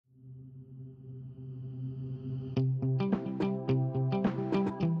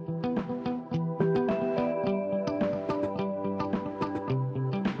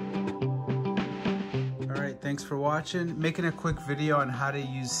watching. Making a quick video on how to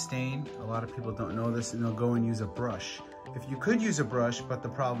use stain. A lot of people don't know this and they'll go and use a brush. If you could use a brush, but the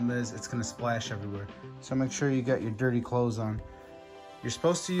problem is it's gonna splash everywhere. So make sure you got your dirty clothes on. You're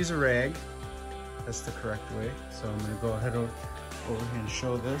supposed to use a rag. That's the correct way. So I'm gonna go ahead over here and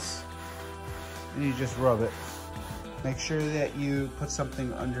show this. And you just rub it. Make sure that you put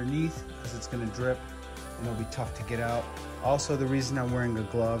something underneath because it's gonna drip and it'll be tough to get out. Also, the reason I'm wearing a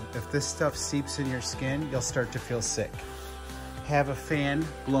glove, if this stuff seeps in your skin, you'll start to feel sick. Have a fan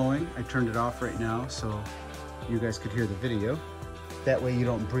blowing. I turned it off right now so you guys could hear the video. That way you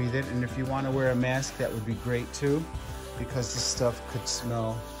don't breathe it. And if you want to wear a mask, that would be great too, because this stuff could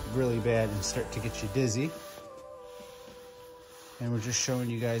smell really bad and start to get you dizzy. And we're just showing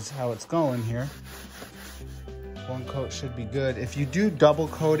you guys how it's going here. One coat should be good. If you do double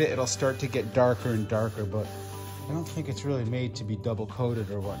coat it, it'll start to get darker and darker, but I don't think it's really made to be double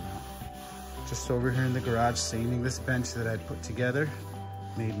coated or whatnot. Just over here in the garage, staining this bench that I put together,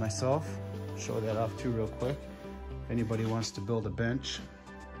 made myself. Show that off too real quick. If anybody wants to build a bench,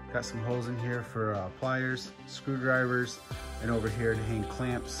 got some holes in here for pliers, screwdrivers, and over here to hang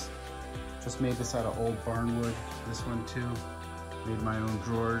clamps. Just made this out of old barn wood. This one too. Made my own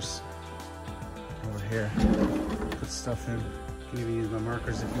drawers. Over here, put stuff in. You can even use my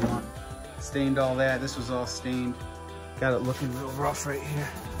markers if you want. Stained all that. This was all stained. Got it looking real rough right here.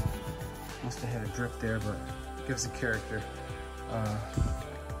 Must have had a drip there, but it gives it character.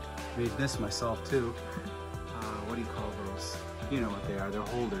 Made this myself too. What do you call those? You know what they are. They're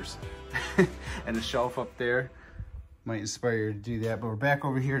holders. And a shelf up there. Might inspire you to do that. But we're back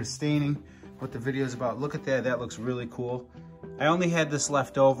over here to staining. What the video is about. Look at that. That looks really cool. I only had this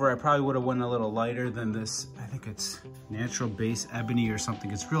left over. I probably would have went a little lighter than this. I think it's natural base ebony or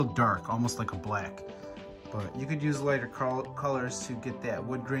something. It's real dark, almost like a black. But you could use lighter colors to get that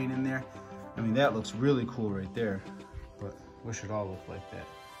wood grain in there. I mean, that looks really cool right there. But wish it all looked like that.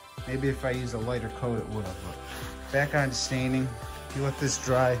 Maybe if I used a lighter coat, it would have. But back on to staining. You let this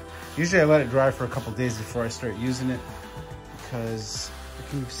dry. Usually I let it dry for a couple days before I start using it because it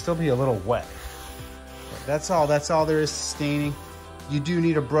can still be a little wet. That's all there is to staining. You do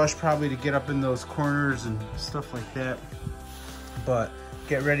need a brush probably to get up in those corners and stuff like that. But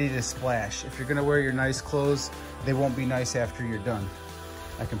get ready to splash. If you're gonna wear your nice clothes, they won't be nice after you're done.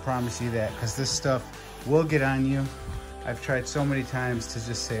 I can promise you that, because this stuff will get on you. I've tried so many times to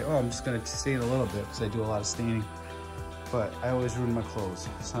just say, oh, I'm just gonna stain a little bit because I do a lot of staining. But I always ruin my clothes.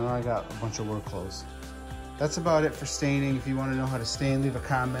 So now I got a bunch of work clothes. That's about it for staining. If you wanna know how to stain, leave a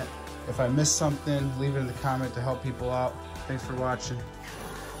comment. If I missed something, leave it in the comment to help people out. Thanks for watching.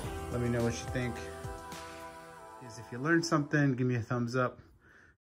 Let me know what you think. If you learned something, give me a thumbs up.